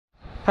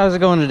How's it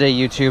going today,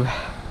 YouTube?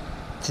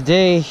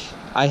 Today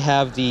I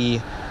have the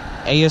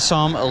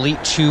Aosom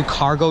Elite 2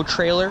 cargo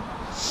trailer.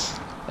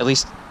 At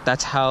least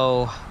that's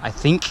how I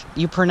think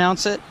you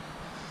pronounce it.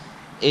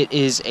 It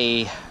is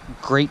a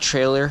great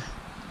trailer.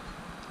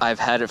 I've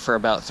had it for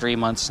about 3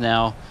 months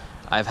now.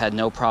 I've had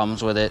no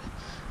problems with it.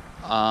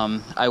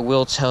 I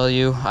will tell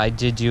you, I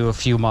did do a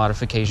few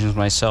modifications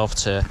myself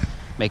to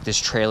make this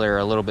trailer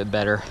a little bit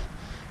better.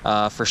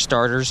 For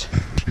starters,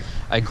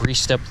 I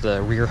greased up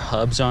the rear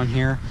hubs on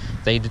here.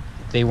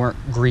 They weren't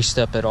greased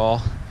up at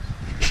all.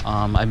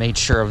 I made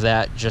sure of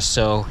that just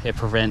so it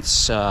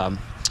prevents wear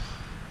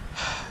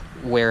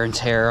and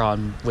tear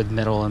with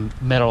metal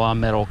on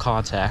metal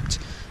contact.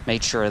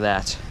 Made sure of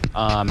that.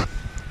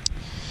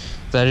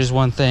 That is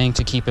one thing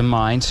to keep in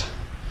mind.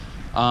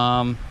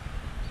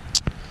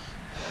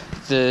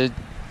 Really,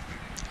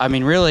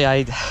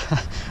 I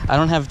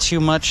don't have too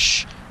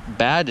much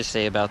bad to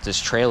say about this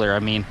trailer. I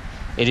mean,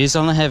 it is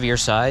on the heavier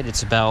side.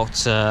 It's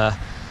about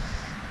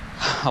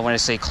I want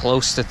to say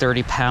close to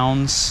 30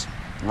 pounds,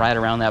 right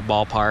around that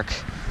ballpark.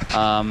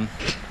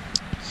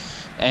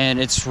 And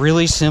it's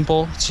really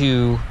simple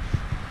to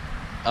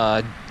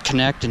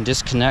connect and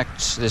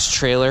disconnect this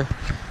trailer.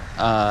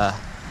 It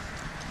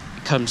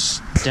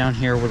comes down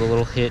here with a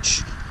little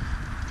hitch.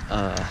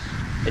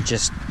 It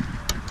just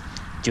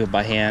do it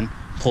by hand,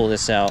 pull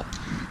this out,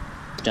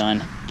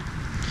 done.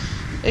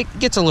 It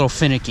gets a little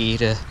finicky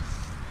to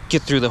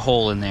get through the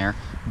hole in there,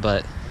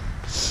 but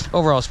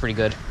overall it's pretty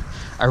good.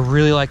 I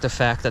really like the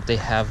fact that they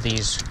have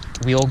these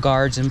wheel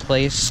guards in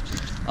place.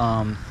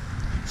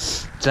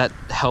 That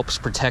helps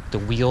protect the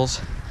wheels.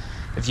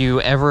 If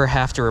you ever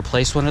have to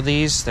replace one of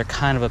these, they're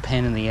kind of a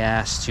pain in the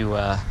ass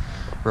to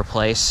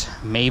replace.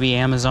 Maybe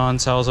Amazon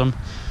sells them.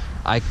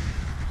 I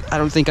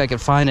don't think I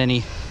could find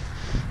any.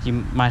 You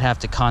might have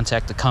to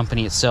contact the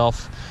company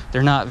itself.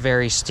 They're not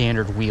very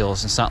standard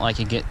wheels. It's not like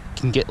you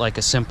can get like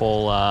a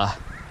simple,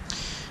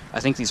 I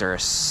think these are a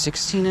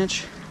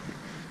 16-inch.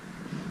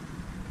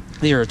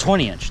 These are a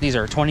 20-inch. These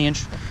are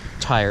 20-inch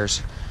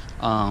tires.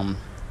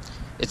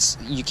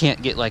 You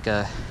can't get like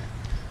a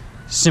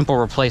simple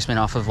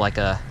replacement off of like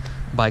a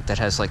bike that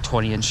has like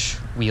 20-inch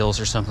wheels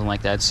or something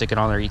like that. Stick it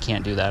on there. You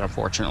can't do that,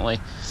 unfortunately.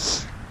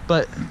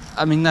 But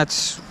I mean,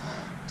 it's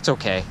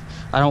okay.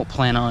 I don't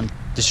plan on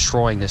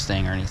destroying this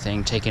thing or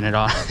anything, taking it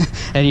on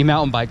any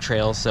mountain bike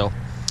trails. So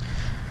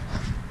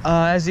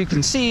as you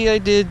can see, I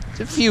did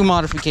a few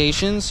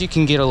modifications. You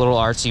can get a little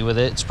artsy with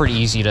it. It's pretty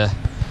easy to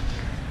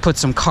put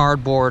some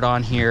cardboard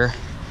on here,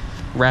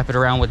 wrap it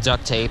around with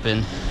duct tape,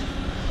 and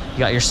you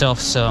got yourself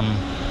some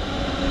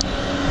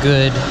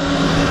good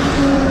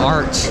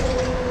art,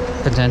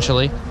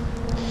 potentially.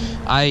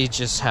 I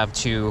just have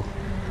 2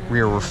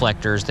 rear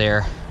reflectors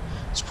there.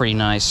 It's pretty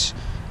nice.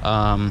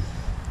 I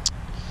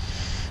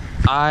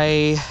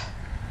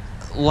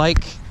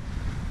like,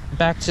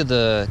 back to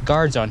the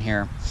guards on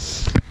here,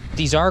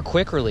 these are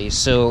quick release,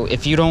 so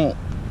if you don't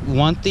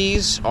want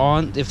these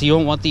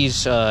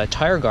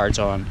tire guards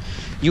on,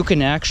 you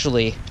can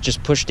actually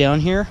just push down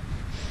here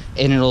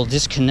and it'll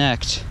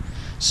disconnect.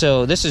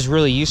 So this is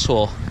really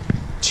useful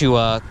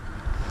to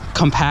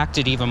compact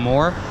it even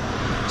more.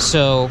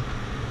 So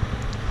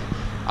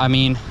I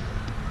mean,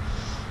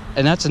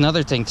 and that's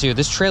another thing too,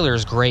 this trailer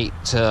is great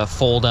to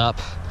fold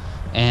up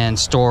and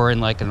store in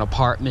like an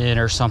apartment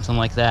or something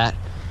like that.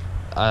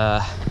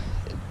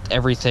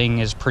 Everything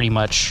is pretty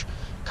much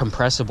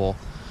compressible.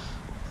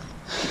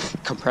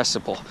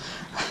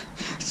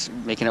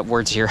 Making up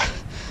words here.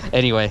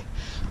 Anyway,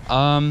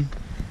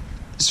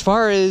 as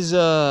far as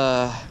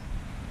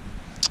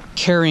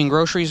carrying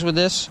groceries with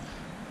this,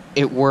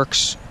 it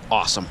works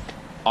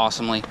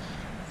awesomely.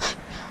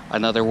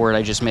 Another word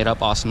I just made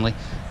up, awesomely.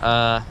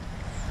 As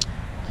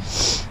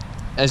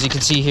you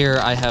can see here,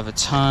 I have a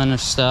ton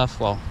of stuff.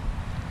 Well,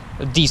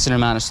 a decent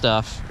amount of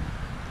stuff.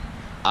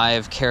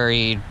 I've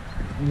carried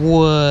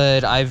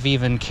wood. I've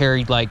even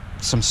carried like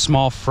some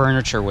small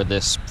furniture with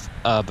this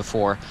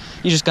before.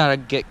 You just gotta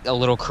get a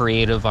little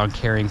creative on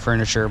carrying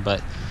furniture,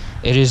 but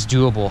it is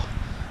doable.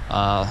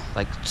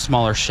 Like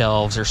smaller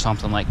shelves or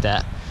something like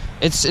that.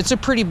 It's a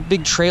pretty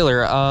big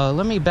trailer.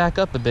 Let me back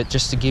up a bit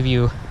just to give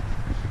you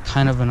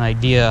kind of an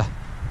idea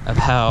of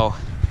how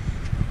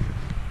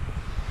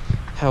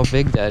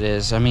big that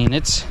is. I mean,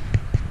 it's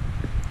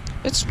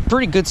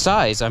pretty good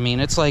size. I mean,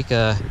 it's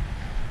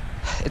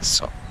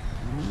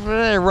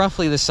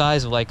roughly the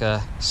size of like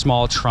a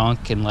small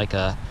trunk in like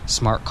a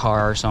smart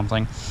car or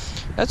something.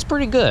 That's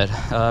pretty good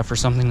for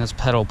something that's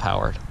pedal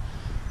powered.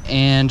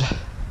 And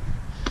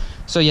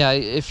so yeah,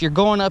 if you're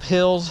going up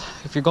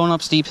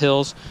steep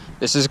hills,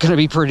 this is going to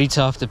be pretty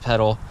tough to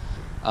pedal.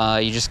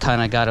 You just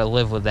kind of got to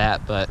live with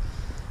that. But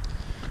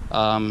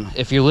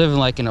if you're living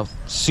like in a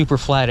super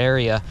flat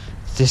area,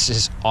 this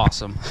is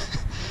awesome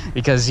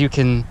because you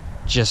can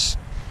just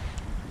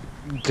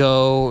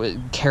go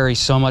carry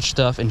so much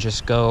stuff and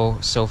just go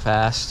so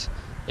fast.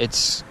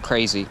 It's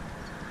crazy.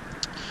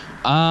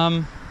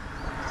 I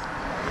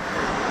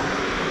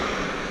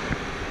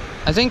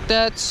think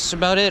that's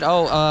about it.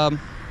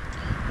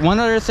 One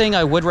other thing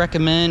I would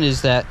recommend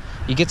is that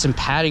You get some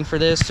padding for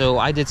this, so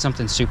I did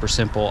something super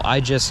simple. I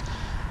just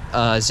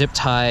zip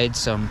tied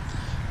some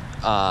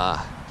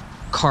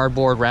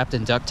cardboard wrapped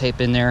in duct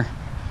tape in there.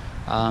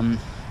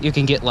 You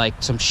can get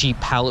like some cheap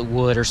pallet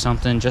wood or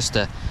something just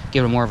to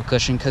give it more of a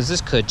cushion, because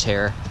this could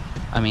tear.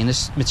 I mean,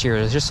 this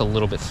material is just a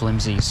little bit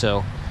flimsy,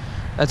 so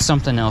that's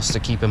something else to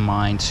keep in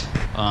mind.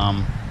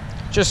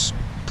 Just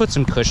put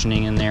some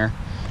cushioning in there,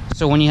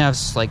 so when you have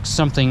like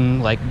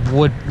something like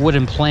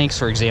wooden planks,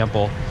 for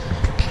example,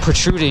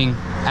 protruding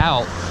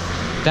out,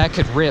 that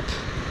could rip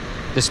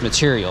this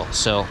material.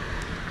 So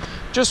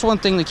just one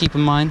thing to keep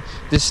in mind.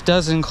 This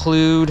does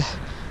include,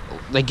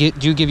 they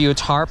do give you a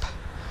tarp.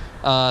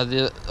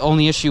 The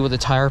only issue with the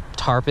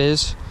tarp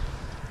is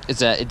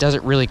that it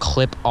doesn't really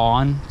clip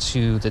on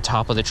to the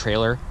top of the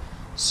trailer,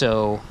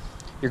 so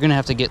you're gonna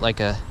have to get like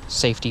a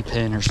safety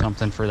pin or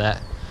something for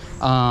that.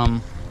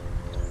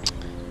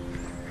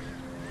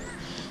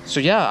 So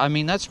yeah, I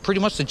mean, that's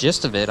pretty much the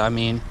gist of it. I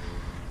mean,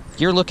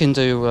 you're looking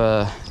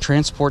to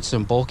transport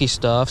some bulky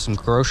stuff, some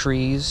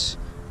groceries,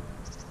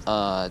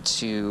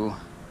 to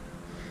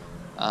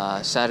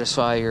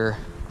satisfy your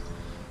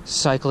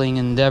cycling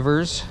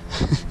endeavors.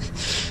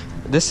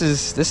 This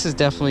is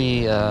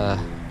definitely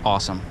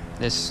awesome.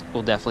 This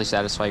will definitely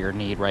satisfy your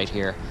need right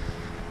here.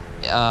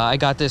 I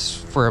got this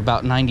for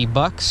about 90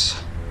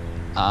 bucks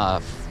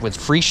with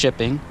free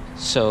shipping,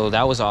 so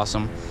that was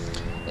awesome.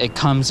 It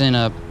comes in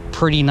a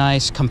pretty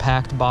nice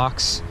compact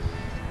box,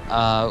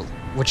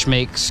 which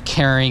makes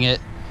carrying it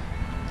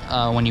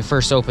when you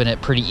first open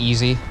it pretty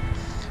easy.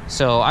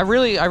 So I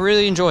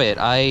really enjoy it.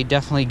 I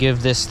definitely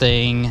give this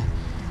thing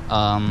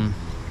 9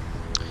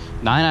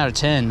 out of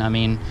 10. I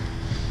mean,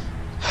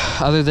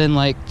 other than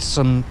like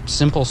some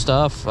simple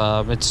stuff,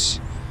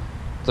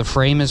 the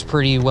frame is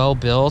pretty well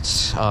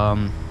built.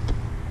 I'm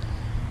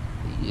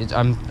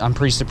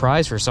pretty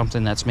surprised for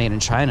something that's made in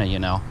China. You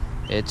know,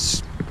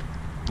 it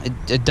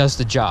does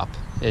the job.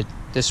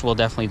 This will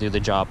definitely do the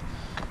job.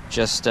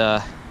 Just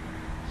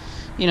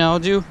you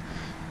know,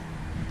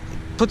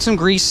 put some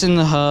grease in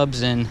the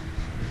hubs, and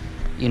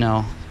you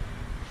know,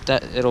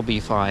 that it'll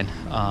be fine.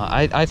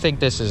 I think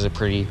this is a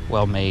pretty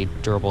well made,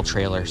 durable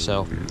trailer.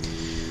 So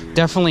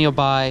definitely a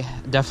buy,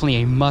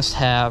 definitely a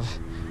must-have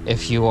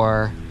if you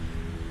are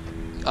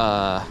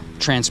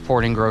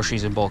transporting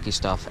groceries and bulky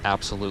stuff.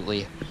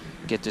 Absolutely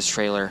get this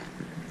trailer.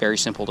 Very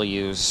simple to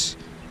use,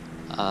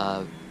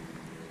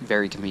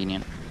 very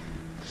convenient.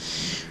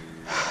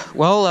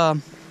 Well,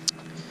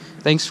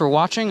 thanks for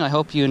watching. I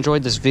hope you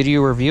enjoyed this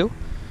video review.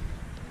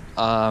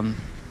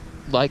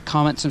 Like,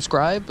 comment,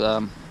 subscribe.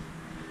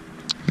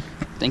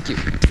 Thank you.